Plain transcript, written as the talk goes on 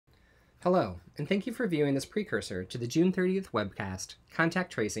Hello, and thank you for viewing this precursor to the June 30th webcast,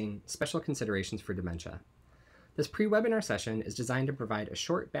 Contact Tracing, Special Considerations for Dementia. This pre-webinar session is designed to provide a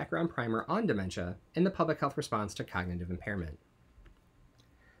short background primer on dementia and the public health response to cognitive impairment.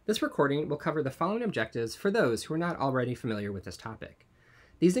 This recording will cover the following objectives for those who are not already familiar with this topic.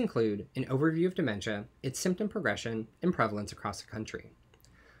 These include an overview of dementia, its symptom progression, and prevalence across the country.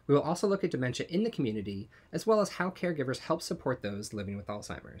 We will also look at dementia in the community, as well as how caregivers help support those living with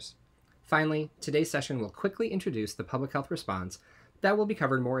Alzheimer's. Finally, today's session will quickly introduce the public health response that will be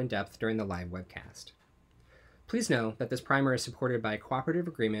covered more in depth during the live webcast. Please know that this primer is supported by a cooperative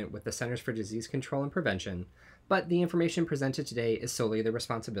agreement with the Centers for Disease Control and Prevention, but the information presented today is solely the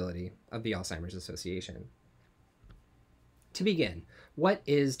responsibility of the Alzheimer's Association. To begin, what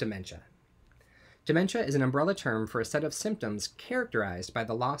is dementia? Dementia is an umbrella term for a set of symptoms characterized by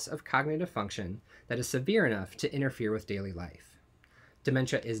the loss of cognitive function that is severe enough to interfere with daily life.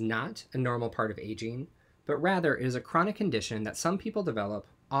 Dementia is not a normal part of aging, but rather it is a chronic condition that some people develop,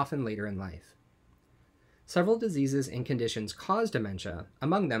 often later in life. Several diseases and conditions cause dementia.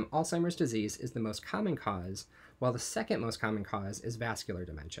 Among them, Alzheimer's disease is the most common cause, while the second most common cause is vascular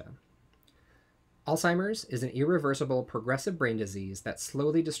dementia. Alzheimer's is an irreversible progressive brain disease that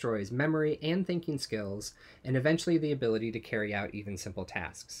slowly destroys memory and thinking skills, and eventually the ability to carry out even simple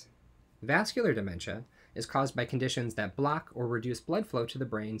tasks. Vascular dementia is caused by conditions that block or reduce blood flow to the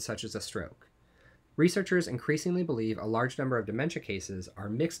brain, such as a stroke. Researchers increasingly believe a large number of dementia cases are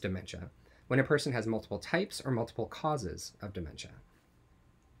mixed dementia, when a person has multiple types or multiple causes of dementia.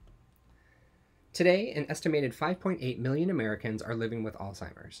 Today, an estimated 5.8 million Americans are living with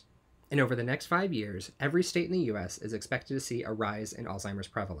Alzheimer's. And over the next 5 years, every state in the U.S. is expected to see a rise in Alzheimer's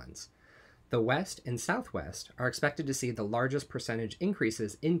prevalence. The West and Southwest are expected to see the largest percentage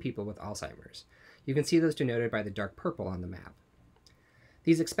increases in people with Alzheimer's. You can see those denoted by the dark purple on the map.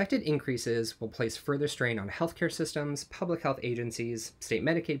 These expected increases will place further strain on healthcare systems, public health agencies, state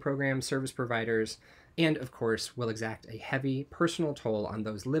Medicaid programs, service providers, and of course will exact a heavy personal toll on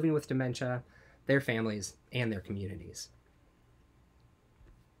those living with dementia, their families, and their communities.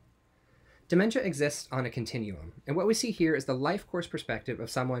 Dementia exists on a continuum, and what we see here is the life course perspective of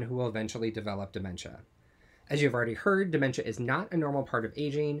someone who will eventually develop dementia. As you've already heard, dementia is not a normal part of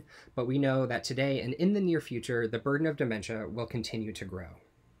aging, but we know that today and in the near future, the burden of dementia will continue to grow.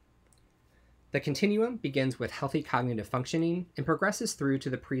 The continuum begins with healthy cognitive functioning and progresses through to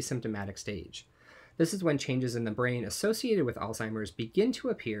the pre-symptomatic stage. This is when changes in the brain associated with Alzheimer's begin to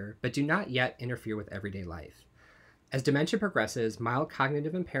appear, but do not yet interfere with everyday life. As dementia progresses, mild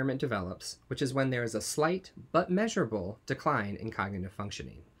cognitive impairment develops, which is when there is a slight but measurable decline in cognitive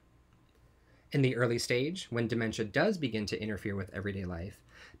functioning. In the early stage, when dementia does begin to interfere with everyday life,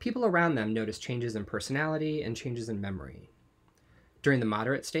 people around them notice changes in personality and changes in memory. During the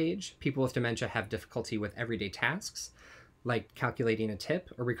moderate stage, people with dementia have difficulty with everyday tasks, like calculating a tip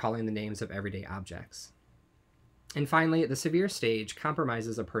or recalling the names of everyday objects. And finally, the severe stage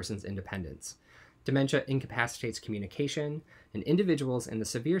compromises a person's independence. Dementia incapacitates communication, and individuals in the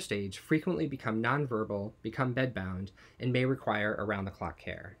severe stage frequently become nonverbal, become bedbound, and may require around-the-clock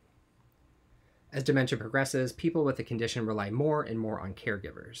care. As dementia progresses, people with the condition rely more and more on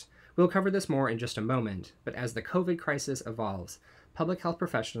caregivers. We'll cover this more in just a moment, but as the COVID crisis evolves, public health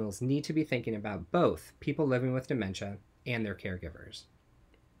professionals need to be thinking about both people living with dementia and their caregivers.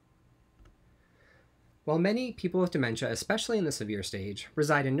 While many people with dementia, especially in the severe stage,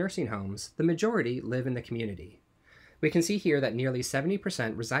 reside in nursing homes, the majority live in the community. We can see here that nearly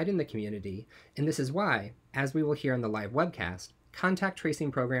 70% reside in the community, and this is why, as we will hear in the live webcast, contact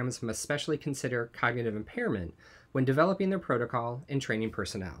tracing programs must especially consider cognitive impairment when developing their protocol and training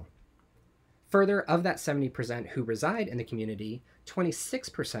personnel. Further, of that 70% who reside in the community,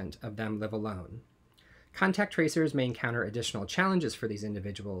 26% of them live alone. Contact tracers may encounter additional challenges for these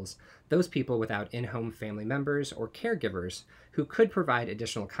individuals, those people without in-home family members or caregivers who could provide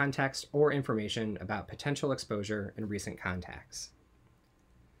additional context or information about potential exposure and recent contacts.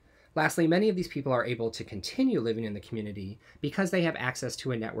 Lastly, many of these people are able to continue living in the community because they have access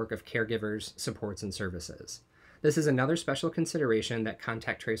to a network of caregivers, supports, and services. This is another special consideration that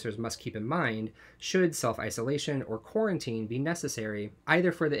contact tracers must keep in mind should self-isolation or quarantine be necessary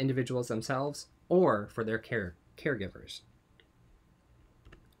either for the individuals themselves or for their caregivers.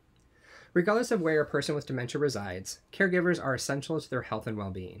 Regardless of where a person with dementia resides, caregivers are essential to their health and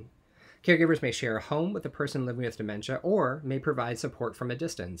well-being. Caregivers may share a home with the person living with dementia or may provide support from a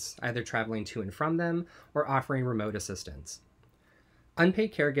distance, either traveling to and from them or offering remote assistance.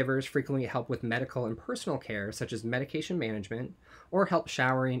 Unpaid caregivers frequently help with medical and personal care, such as medication management, or help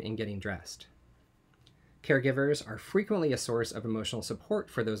showering and getting dressed. Caregivers are frequently a source of emotional support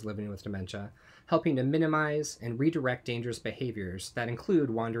for those living with dementia, helping to minimize and redirect dangerous behaviors that include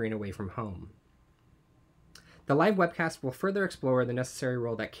wandering away from home. The live webcast will further explore the necessary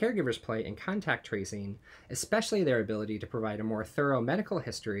role that caregivers play in contact tracing, especially their ability to provide a more thorough medical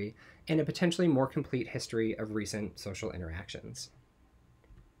history and a potentially more complete history of recent social interactions.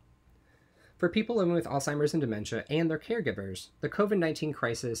 For people living with Alzheimer's and dementia and their caregivers, the COVID-19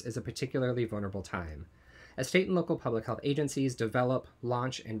 crisis is a particularly vulnerable time. As state and local public health agencies develop,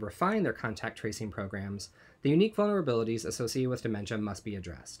 launch, and refine their contact tracing programs, the unique vulnerabilities associated with dementia must be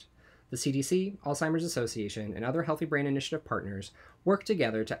addressed. The CDC, Alzheimer's Association, and other Healthy Brain Initiative partners work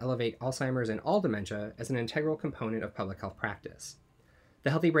together to elevate Alzheimer's and all dementia as an integral component of public health practice. The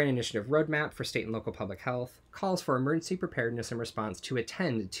Healthy Brain Initiative Roadmap for state and local public health calls for emergency preparedness and response to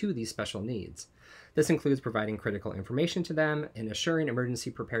attend to these special needs. This includes providing critical information to them and assuring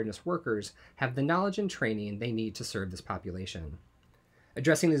emergency preparedness workers have the knowledge and training they need to serve this population.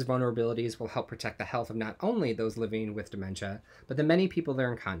 Addressing these vulnerabilities will help protect the health of not only those living with dementia, but the many people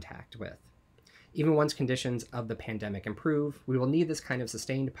they're in contact with. Even once conditions of the pandemic improve, we will need this kind of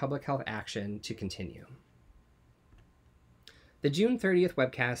sustained public health action to continue. The June 30th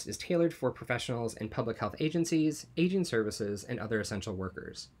webcast is tailored for professionals in public health agencies, aging services, and other essential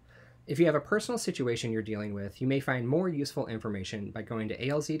workers. If you have a personal situation you're dealing with, you may find more useful information by going to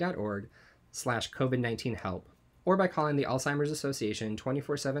alz.org/COVID-19 help or by calling the Alzheimer's Association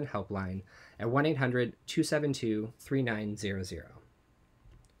 24/7 helpline at 1-800-272-3900.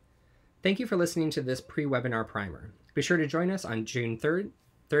 Thank you for listening to this pre-webinar primer. Be sure to join us on June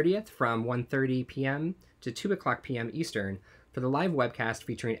 30th from 1:30 p.m. to 2 o'clock p.m. Eastern for the live webcast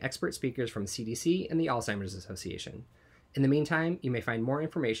featuring expert speakers from CDC and the Alzheimer's Association. In the meantime, you may find more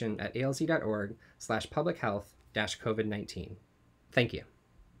information at alz.org/publichealth-COVID-19. Thank you.